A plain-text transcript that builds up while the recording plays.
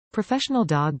Professional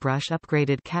dog brush.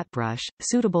 Upgraded cat brush,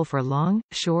 suitable for long,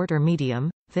 short or medium,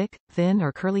 thick, thin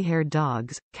or curly-haired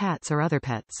dogs, cats or other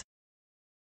pets.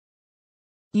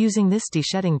 Using this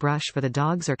deshedding brush for the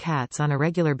dogs or cats on a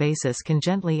regular basis can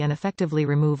gently and effectively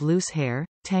remove loose hair,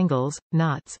 tangles,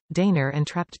 knots, dander and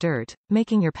trapped dirt,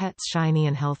 making your pets shiny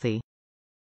and healthy.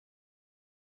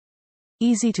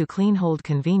 Easy to clean. Hold.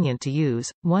 Convenient to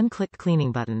use, one-click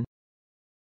cleaning button.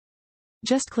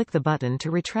 Just click the button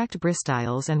to retract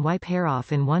bristiles and wipe hair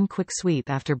off in one quick sweep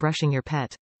after brushing your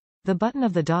pet. The button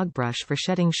of the dog brush for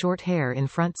shedding short hair in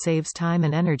front saves time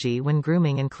and energy when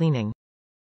grooming and cleaning.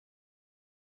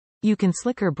 You can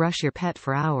slicker brush your pet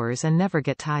for hours and never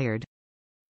get tired.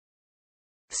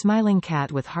 Smiling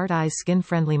cat with heart eyes.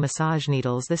 Skin-friendly massage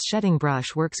needles. This shedding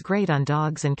brush works great on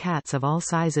dogs and cats of all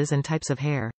sizes and types of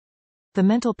hair. The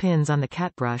mental pins on the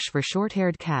cat brush for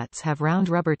short-haired cats have round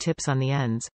rubber tips on the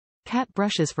ends. Cat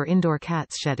brushes for indoor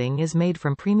cats. Shedding is made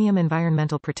from premium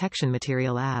environmental protection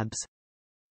material ABS.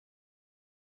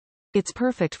 It's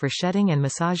perfect for shedding and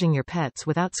massaging your pets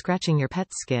without scratching your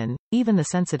pet's skin, even the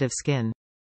sensitive skin.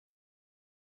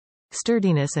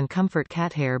 Sturdiness and comfort.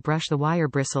 Cat hair brush. The wire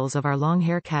bristles of our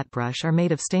long-hair cat brush are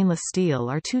made of stainless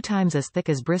steel, are 2 times as thick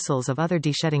as bristles of other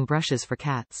deshedding brushes for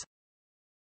cats.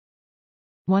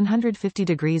 150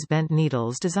 degrees bent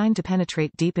needles designed to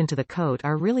penetrate deep into the coat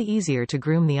are really easier to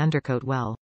groom the undercoat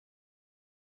well.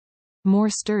 More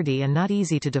sturdy and not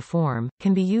easy to deform,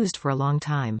 can be used for a long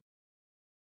time.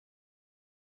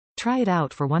 Try it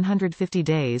out for 150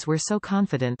 days. We're so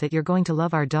confident that you're going to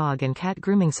love our dog and cat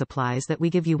grooming supplies that we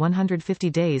give you 150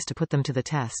 days to put them to the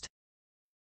test.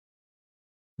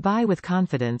 Buy with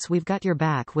confidence. We've got your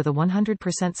back with a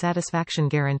 100% satisfaction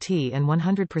guarantee and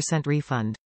 100%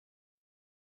 refund.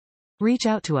 Reach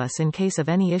out to us in case of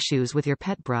any issues with your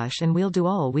pet brush and we'll do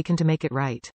all we can to make it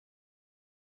right.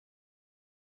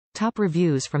 Top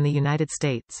reviews from the United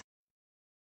States.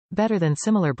 Better than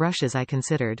similar brushes I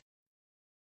considered.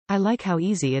 I like how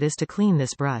easy it is to clean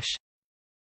this brush.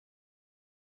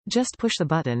 Just push the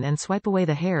button and swipe away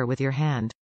the hair with your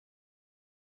hand.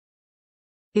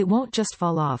 It won't just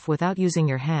fall off without using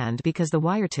your hand because the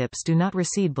wire tips do not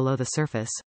recede below the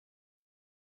surface.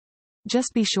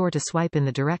 Just be sure to swipe in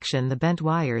the direction the bent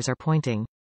wires are pointing.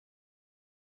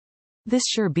 This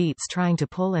sure beats trying to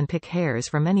pull and pick hairs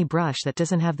from any brush that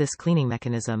doesn't have this cleaning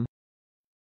mechanism.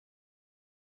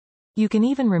 You can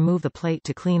even remove the plate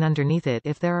to clean underneath it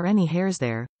if there are any hairs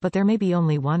there, but there may be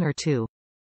only 1 or 2.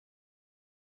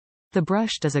 The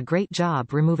brush does a great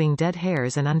job removing dead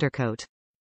hairs and undercoat.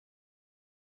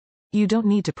 You don't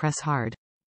need to press hard.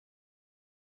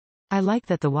 I like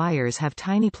that the wires have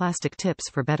tiny plastic tips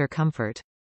for better comfort.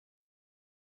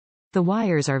 The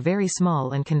wires are very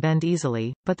small and can bend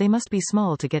easily, but they must be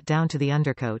small to get down to the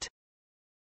undercoat.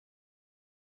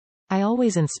 I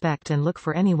always inspect and look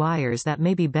for any wires that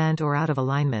may be bent or out of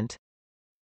alignment.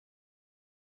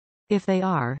 If they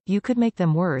are, you could make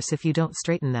them worse if you don't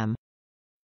straighten them.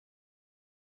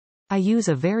 I use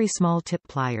a very small tip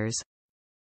pliers.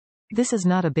 This is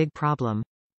not a big problem.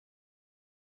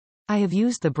 I have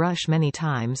used the brush many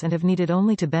times and have needed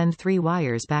only to bend 3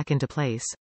 wires back into place.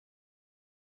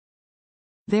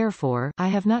 Therefore, I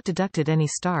have not deducted any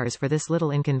stars for this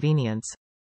little inconvenience.